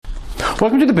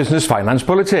Welcome to the Business Finance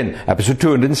Bulletin, episode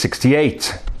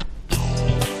 268.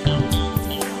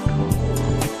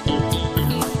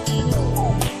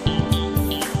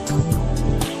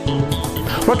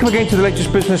 Welcome again to the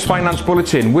latest Business Finance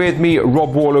Bulletin. With me,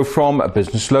 Rob Warlow from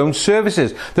Business Loan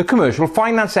Services, the commercial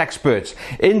finance experts.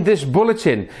 In this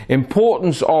bulletin,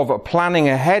 importance of planning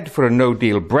ahead for a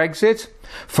no-deal Brexit,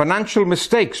 financial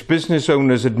mistakes business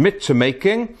owners admit to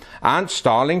making, and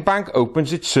Starling Bank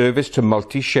opens its service to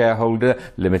multi-shareholder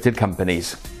limited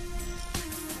companies.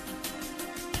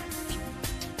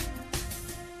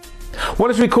 Well,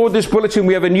 as we record this bulletin,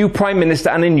 we have a new Prime Minister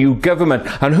and a new government,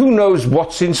 and who knows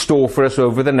what's in store for us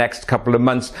over the next couple of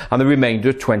months and the remainder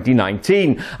of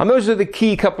 2019. And those are the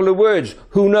key couple of words.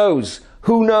 Who knows?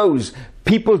 Who knows?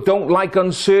 People don't like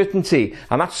uncertainty,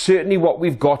 and that's certainly what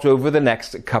we've got over the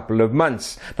next couple of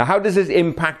months. Now, how does this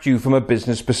impact you from a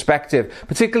business perspective,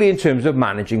 particularly in terms of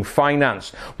managing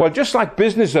finance? Well, just like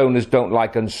business owners don't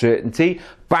like uncertainty,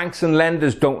 banks and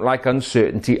lenders don't like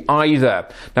uncertainty either.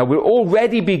 Now, we're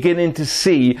already beginning to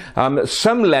see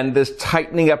some lenders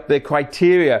tightening up their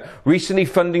criteria. Recently,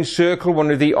 Funding Circle,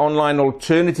 one of the online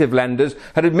alternative lenders,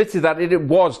 had admitted that it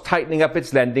was tightening up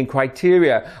its lending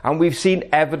criteria, and we've seen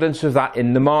evidence of that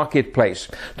in the marketplace.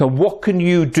 Now, what can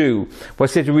you do? Well, I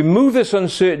say to remove this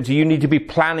uncertainty, you need to be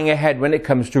planning ahead when it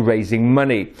comes to raising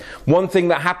money. One thing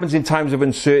that happens in times of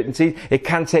uncertainty, it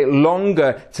can take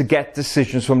longer to get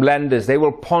decisions from lenders. They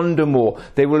will ponder more.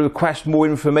 They will request more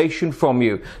information from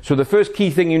you. So the first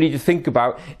key thing you need to think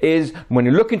about is when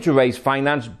you're looking to raise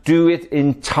finance, do it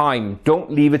in time. Don't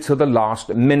leave it till the last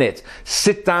minute.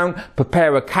 Sit down,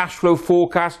 prepare a cash flow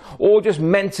forecast, or just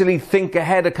mentally think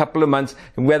ahead a couple of months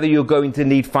and whether you're going to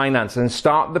need finance, and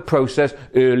start the process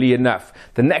early enough.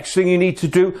 The next thing you need to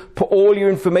do, put all your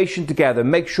information together.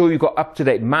 Make sure you've got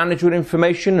up-to-date management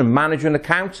information and management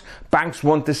accounts. Banks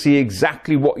want to see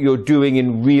exactly what you're doing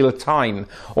in real time.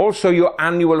 Also, your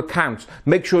annual accounts.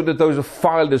 Make sure that those are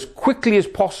filed as quickly as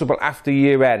possible after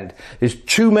year end. There's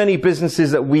too many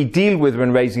businesses that we deal with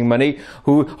when raising money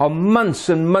who are months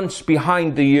and months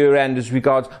behind the year end as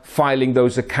regards filing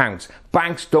those accounts.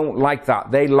 Banks don't like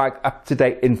that. They like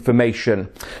up-to-date information.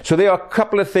 So there are a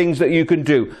couple of things that you can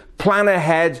do. Plan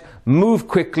ahead, move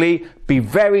quickly, be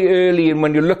very early in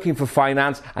when you're looking for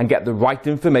finance, and get the right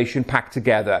information packed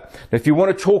together. Now, if you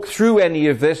want to talk through any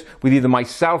of this with either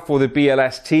myself or the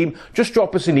BLS team, just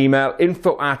drop us an email,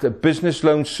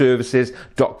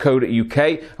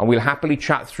 info@businessloanservices.co.uk, and we'll happily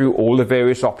chat through all the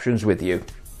various options with you.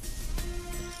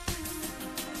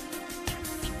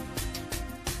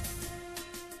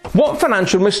 What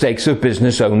financial mistakes have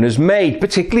business owners made,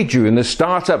 particularly during the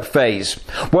startup phase?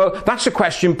 Well, that's a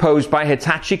question posed by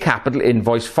Hitachi Capital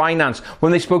Invoice Finance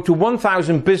when they spoke to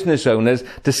 1,000 business owners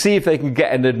to see if they can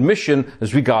get an admission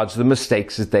as regards the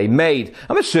mistakes that they made.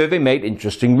 And the survey made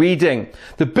interesting reading.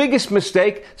 The biggest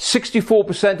mistake,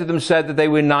 64% of them said that they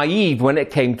were naive when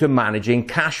it came to managing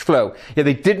cash flow. Yeah,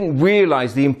 they didn't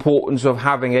realize the importance of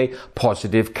having a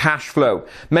positive cash flow.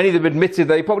 Many of them admitted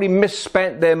they probably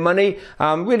misspent their money,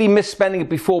 really misspending it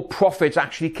before profits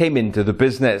actually came into the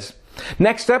business.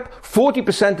 Next up,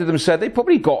 40% of them said they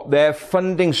probably got their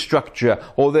funding structure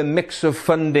or their mix of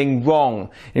funding wrong.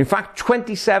 In fact,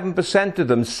 27% of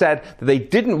them said that they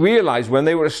didn't realize when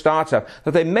they were a startup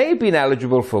that they may have been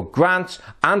eligible for grants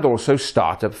and also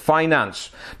startup finance.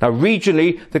 Now,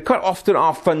 regionally, there quite often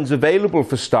are funds available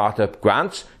for startup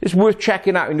grants. It's worth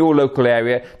checking out in your local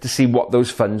area to see what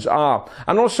those funds are.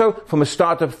 And also, from a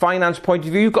startup finance point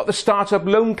of view, you've got the Startup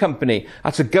Loan Company.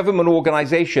 That's a government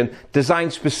organisation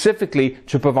designed specifically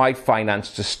to provide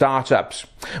finance to startups.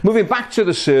 Moving back to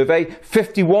the survey,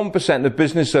 51% of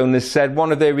business owners said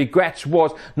one of their regrets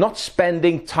was not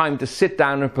spending time to sit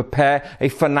down and prepare a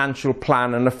financial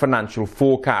plan and a financial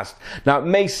forecast. Now, it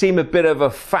may seem a bit of a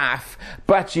faff,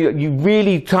 but you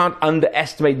really can't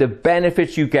underestimate the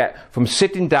benefits you get from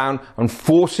sitting down and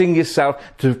forcing yourself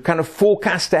to kind of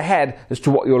forecast ahead as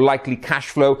to what your likely cash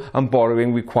flow and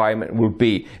borrowing requirement will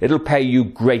be. It'll pay you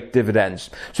great dividends.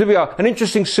 So we are an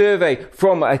interesting survey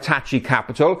from Hitachi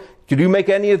Capital. Did you make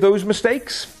any of those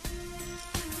mistakes?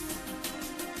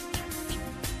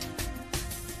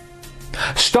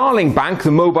 Starling Bank,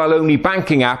 the mobile-only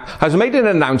banking app, has made an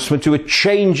announcement to a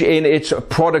change in its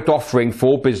product offering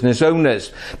for business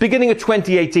owners. Beginning of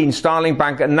 2018, Starling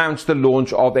Bank announced the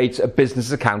launch of its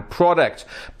business account product.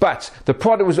 But the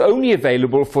product was only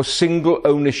available for single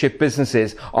ownership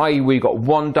businesses, i.e. we got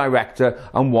one director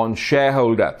and one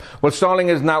shareholder. Well, Starling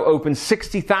has now opened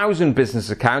 60,000 business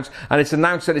accounts, and it's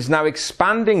announced that it's now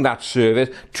expanding that service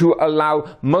to allow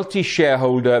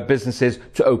multi-shareholder businesses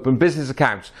to open business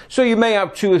accounts. So you may have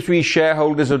up 2 or 3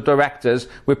 shareholders or directors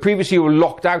where previously you were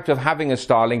locked out of having a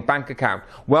Starling Bank account?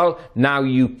 Well, now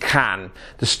you can.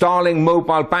 The Starling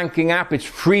mobile banking app, it's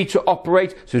free to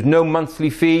operate, so there's no monthly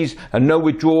fees and no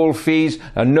withdrawal fees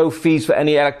and no fees for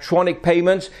any electronic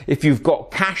payments. If you've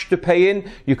got cash to pay in,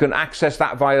 you can access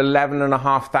that via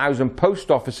 11,500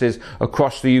 post offices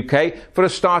across the UK for a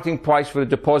starting price for a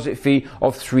deposit fee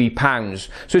of £3.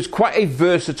 So it's quite a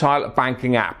versatile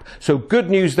banking app. So good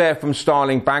news there from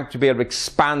Starling Bank to be able to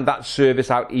expand that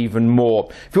service out even more.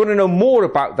 If you want to know more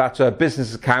about that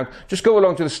business account, just go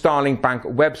along to the Starling Bank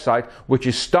website, which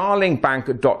is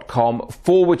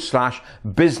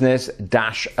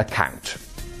starlingbank.com/business-account.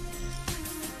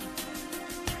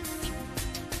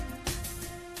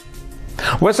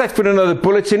 Well, that's it for another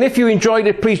bulletin. If you enjoyed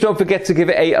it, please don't forget to give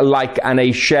it a like and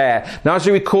a share. Now, as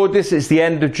we record this, it's the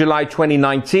end of July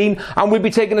 2019, and we'll be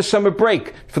taking a summer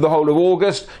break for the whole of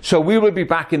August. So we will be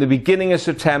back in the beginning of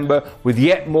September with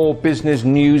yet more business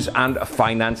news and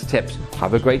finance tips.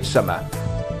 Have a great summer.